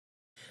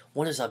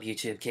What is up,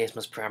 YouTube? Case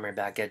Must Primary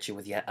back at you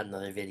with yet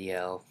another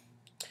video.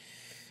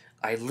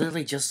 I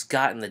literally just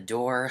got in the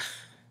door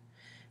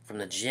from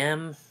the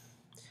gym.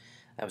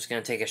 I was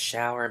going to take a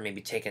shower, maybe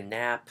take a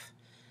nap,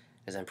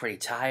 because I'm pretty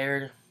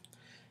tired.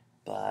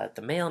 But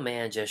the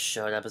mailman just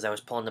showed up as I was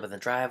pulling up in the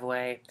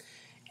driveway,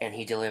 and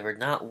he delivered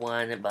not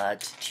one,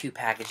 but 2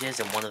 packages,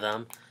 and one of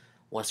them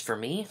was for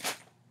me.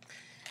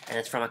 And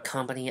it's from a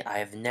company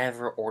I've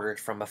never ordered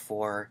from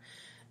before,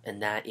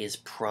 and that is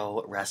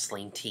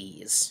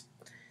ProWrestlingTees.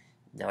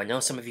 Now, I know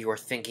some of you are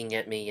thinking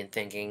at me and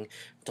thinking,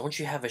 don't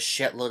you have a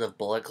shitload of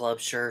Bullet Club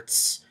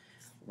shirts?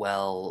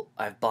 Well,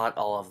 I've bought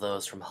all of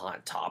those from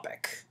Hot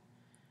Topic.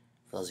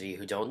 For those of you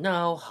who don't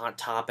know, Hot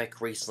Topic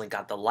recently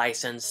got the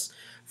license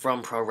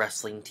from Pro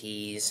Wrestling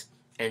Tees,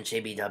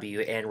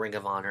 NJPW, and Ring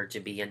of Honor to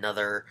be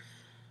another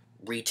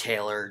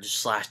retailer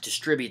 /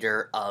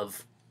 distributor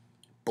of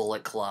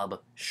Bullet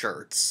Club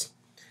shirts.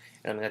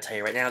 And I'm going to tell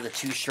you right now, the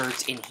 2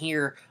 shirts in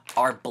here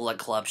are Bullet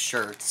Club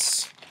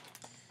shirts.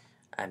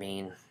 I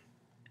mean,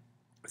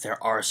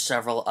 there are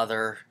several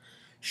other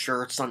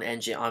shirts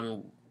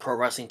on Pro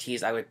Wrestling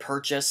Tees I would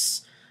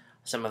purchase.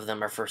 Some of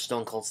them are for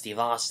Stone Cold Steve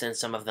Austin.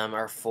 Some of them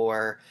are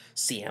for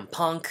CM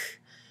Punk.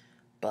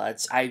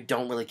 But I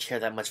don't really care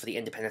that much for the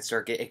independent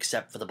circuit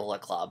except for the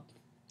Bullet Club.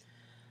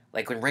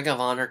 Like when Ring of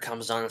Honor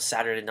comes on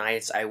Saturday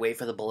nights, I wait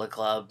for the Bullet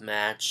Club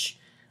match,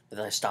 but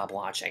then I stop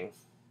watching.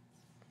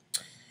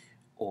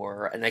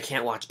 And I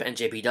can't watch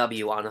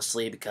NJPW,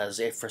 honestly, because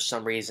if for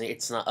some reason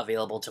it's not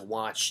available to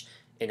watch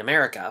in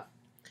America.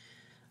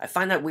 I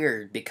find that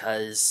weird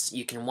because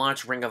you can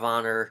watch Ring of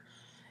Honor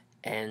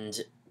and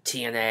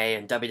TNA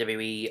and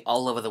WWE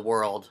all over the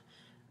world,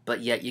 but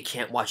yet you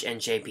can't watch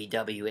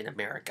NJPW in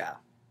America.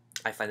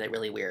 I find that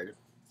really weird.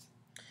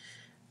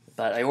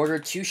 But I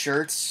ordered 2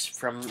 shirts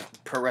from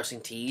Pro Wrestling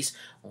Tees.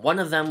 One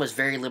of them was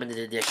very limited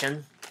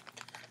edition,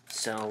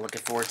 so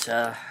looking forward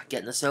to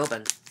getting this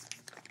open.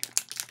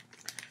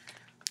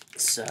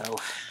 So,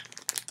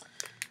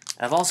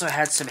 I've also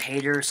had some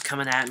haters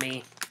coming at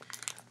me,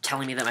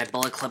 telling me that my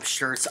Bullet Club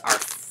shirts are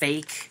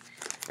fake,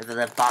 and that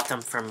I've bought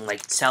them from,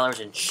 like,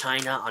 sellers in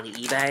China on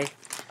eBay.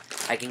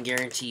 I can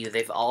guarantee you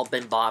they've all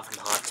been bought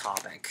from Hot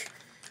Topic.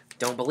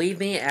 Don't believe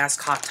me?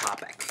 Ask Hot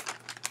Topic.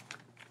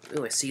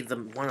 Ooh, I see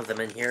one of them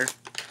in here.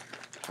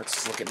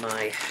 Let's look at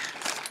my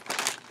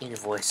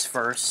invoice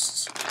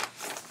first.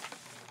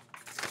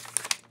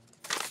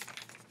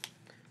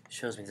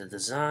 Shows me the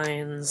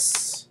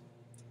designs.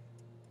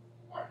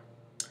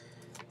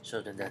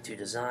 Shows me the 2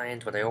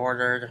 designs, what I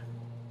ordered.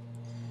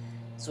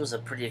 This was a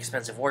pretty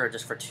expensive order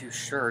just for 2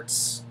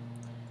 shirts.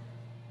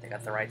 They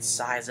got the right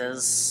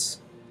sizes.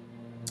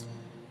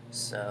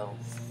 So,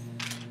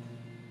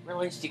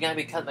 really, you gotta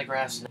be cutting the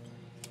grass now.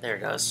 There it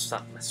goes.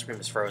 Stop, my screen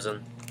is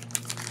frozen.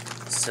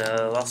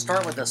 So, I'll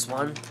start with this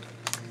one.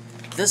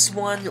 This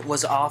one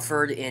was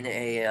offered in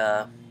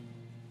a,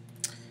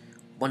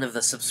 one of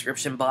the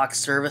subscription box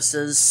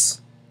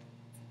services.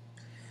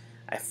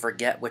 I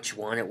forget which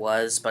one it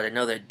was, but I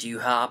know that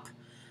Doo-Hop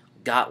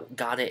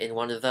got it in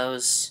one of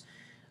those.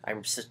 I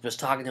was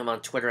talking to him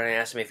on Twitter, and I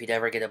asked him if he'd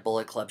ever get a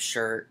Bullet Club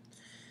shirt,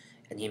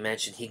 and he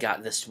mentioned he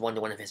got this one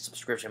to one of his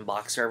subscription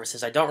box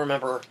services. I don't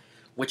remember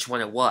which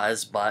one it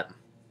was, but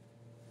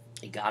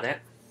he got it.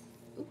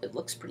 Ooh, it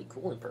looks pretty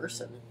cool in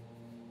person.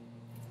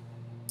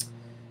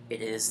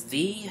 It is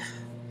the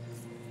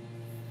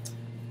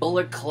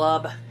Bullet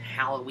Club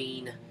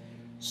Halloween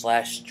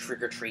 /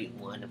 trick-or-treat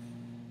one.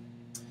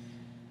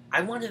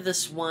 I wanted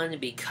this one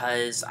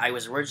because I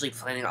was originally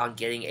planning on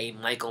getting a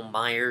Michael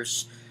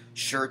Myers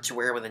shirt to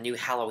wear when the new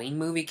Halloween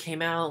movie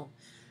came out,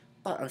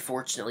 but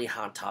unfortunately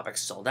Hot Topic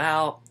sold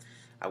out.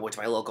 I went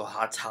to my local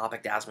Hot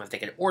Topic to ask them if they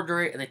could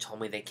order it, and they told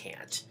me they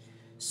can't.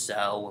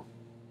 So,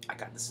 I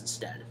got this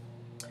instead.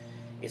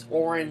 It's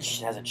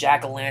orange, it has a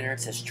jack-o'-lantern, it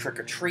says Trick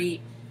or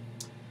Treat.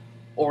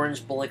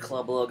 Orange Bullet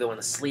Club logo on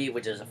the sleeve,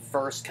 which is a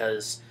first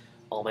because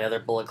all my other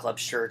Bullet Club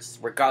shirts,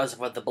 regardless of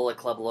what the Bullet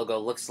Club logo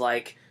looks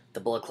like, the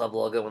Bullet Club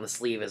logo on the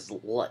sleeve is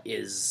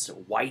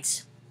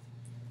white.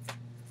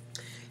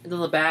 And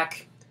on the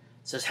back,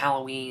 it says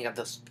Halloween. You got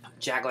this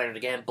jack-o'-lantern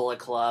again, Bullet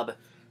Club,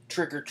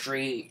 Trick or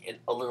Treat, and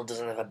a little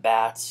design of a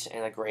bat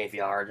and a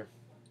graveyard.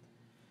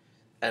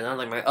 And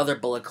unlike my other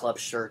Bullet Club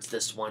shirts,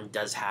 this one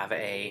does have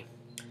a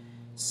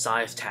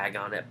size tag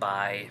on it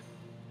by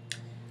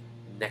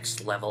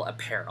Next Level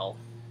Apparel.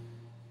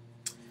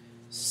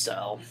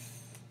 So,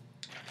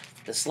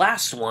 this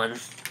last one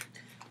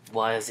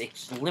was a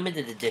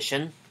limited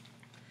edition.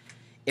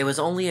 It was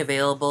only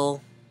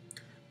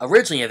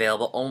originally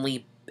available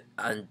only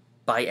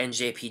by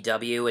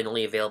NJPW and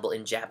only available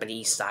in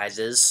Japanese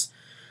sizes.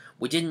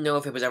 We didn't know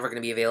if it was ever going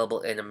to be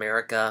available in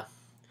America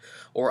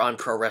or on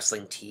Pro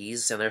Wrestling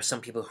Tees, and there's some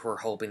people who are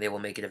hoping they will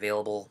make it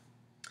available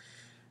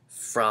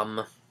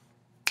from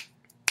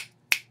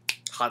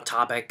Hot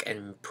Topic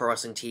and Pro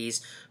Wrestling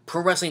Tees.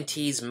 Pro Wrestling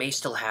Tees may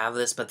still have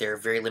this, but they're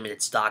very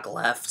limited stock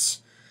left.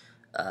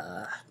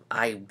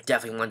 I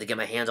definitely wanted to get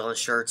my hands on the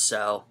shirt,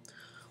 so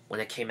when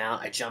it came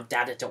out, I jumped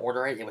at it to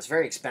order it. It was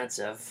very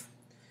expensive,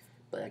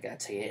 but I gotta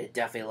tell you, it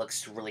definitely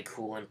looks really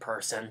cool in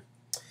person.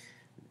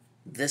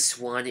 This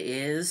one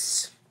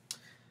is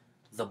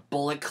the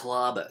Bullet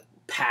Club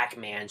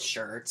Pac-Man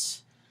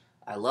shirt.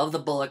 I love the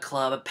Bullet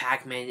Club.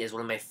 Pac-Man is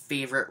one of my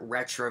favorite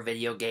retro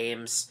video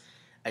games.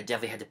 I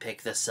definitely had to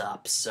pick this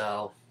up.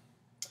 So,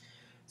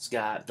 it's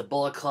got the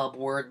Bullet Club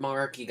word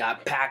mark. You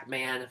got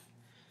Pac-Man.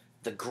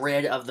 The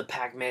grid of the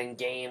Pac-Man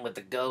game with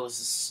the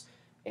ghosts.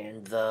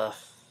 And the...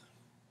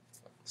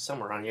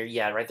 somewhere on here.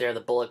 Yeah, right there, the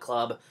Bullet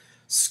Club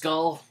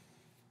skull.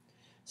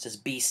 It says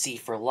BC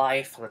for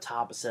life. On the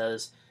top it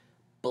says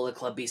Bullet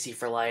Club BC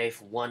for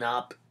life,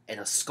 1-up, and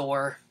a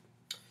score.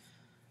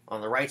 On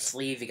the right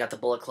sleeve, you got the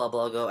Bullet Club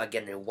logo,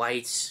 again in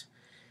white.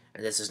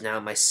 And this is now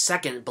my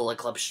second Bullet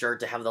Club shirt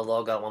to have the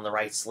logo on the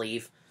right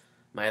sleeve.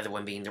 My other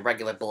one being the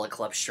regular Bullet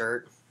Club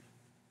shirt.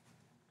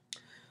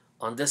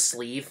 On this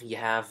sleeve, you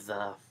have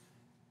the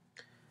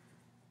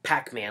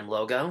Pac-Man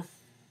logo.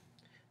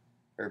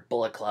 Or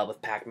Bullet Club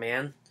with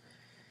Pac-Man.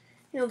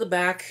 You know, the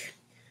back,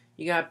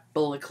 you got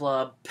Bullet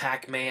Club,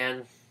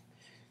 Pac-Man,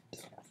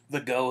 the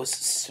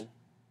Ghosts,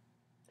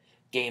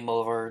 Game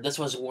Over. This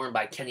was worn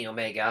by Kenny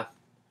Omega.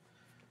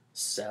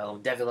 So,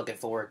 definitely looking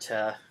forward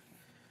to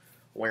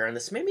wearing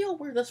this. Maybe I'll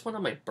wear this one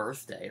on my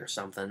birthday or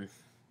something.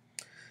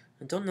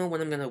 I don't know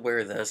when I'm going to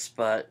wear this,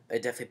 but I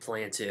definitely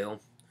plan to.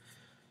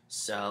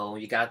 So,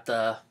 you got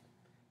the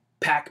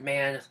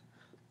Pac-Man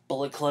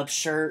Bullet Club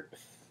shirt.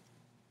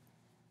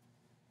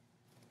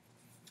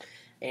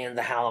 And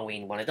the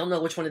Halloween one. I don't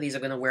know which one of these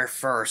I'm going to wear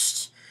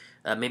first.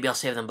 Maybe I'll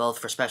save them both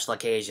for special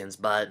occasions,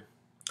 but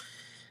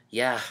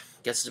yeah,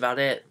 guess that's about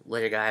it.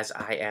 Later, guys.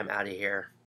 I am out of here.